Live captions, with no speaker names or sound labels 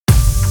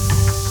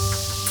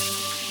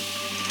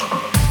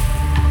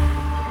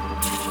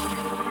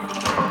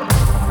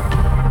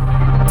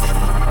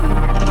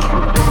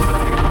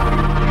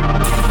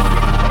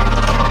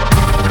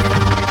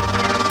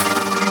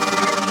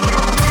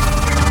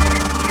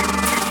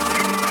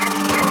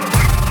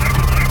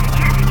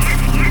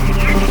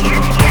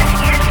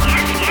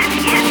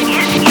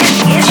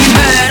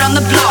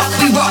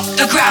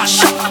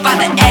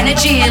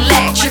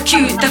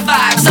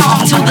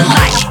the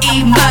light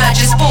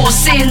emerges,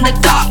 forcing the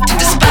dark to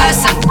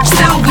disperse them.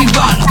 Still we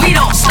run, we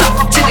don't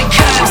stop, till it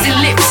curves,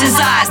 ellipses,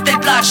 eyes, their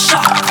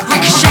bloodshot.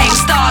 Ricocheting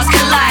stars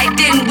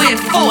colliding with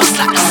force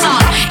like the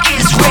sun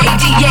is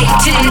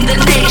radiating the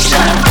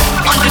nation.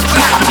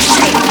 Underground, we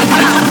shape the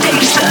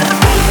foundation.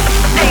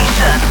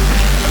 Nation,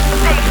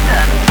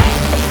 nation,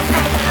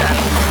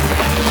 nation.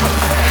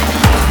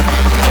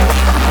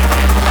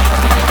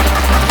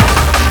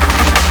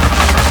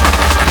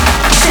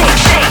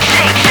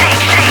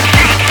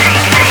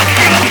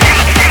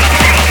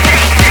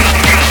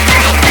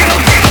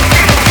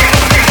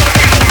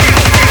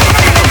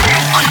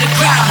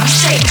 Underground, we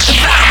shake the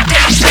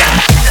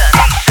foundation.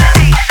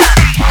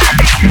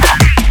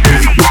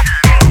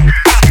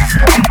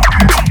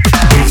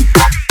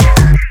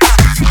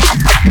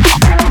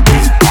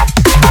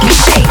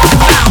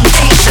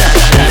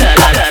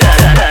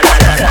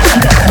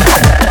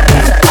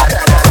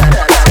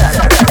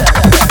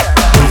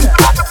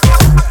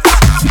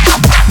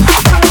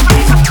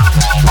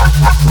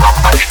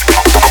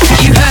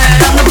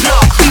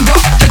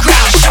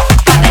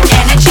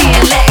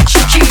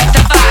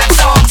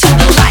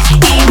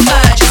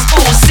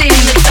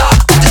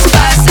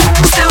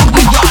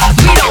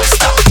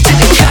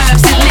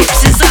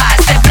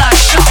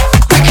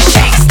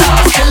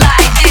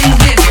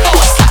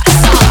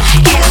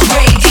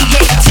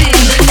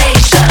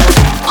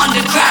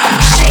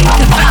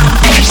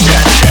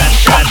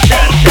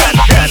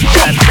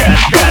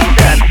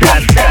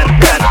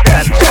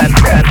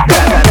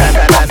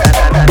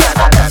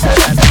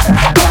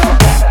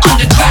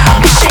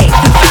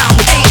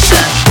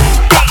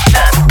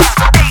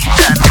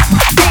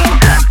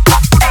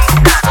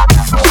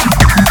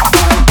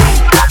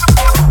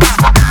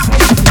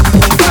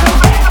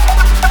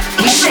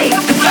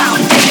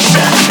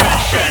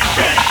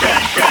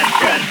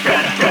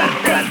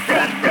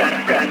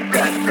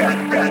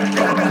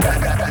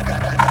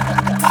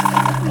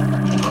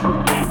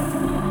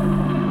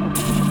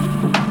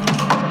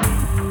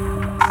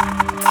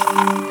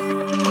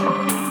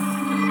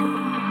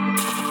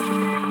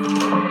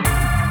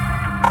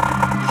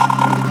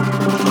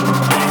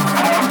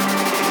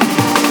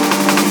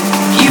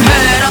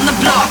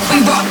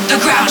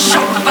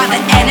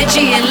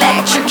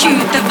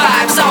 Electrocute the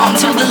vibes on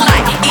till the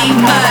light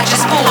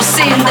emerges,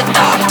 forcing the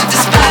dark to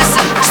disperse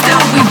them. Still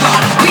we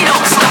run, we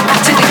don't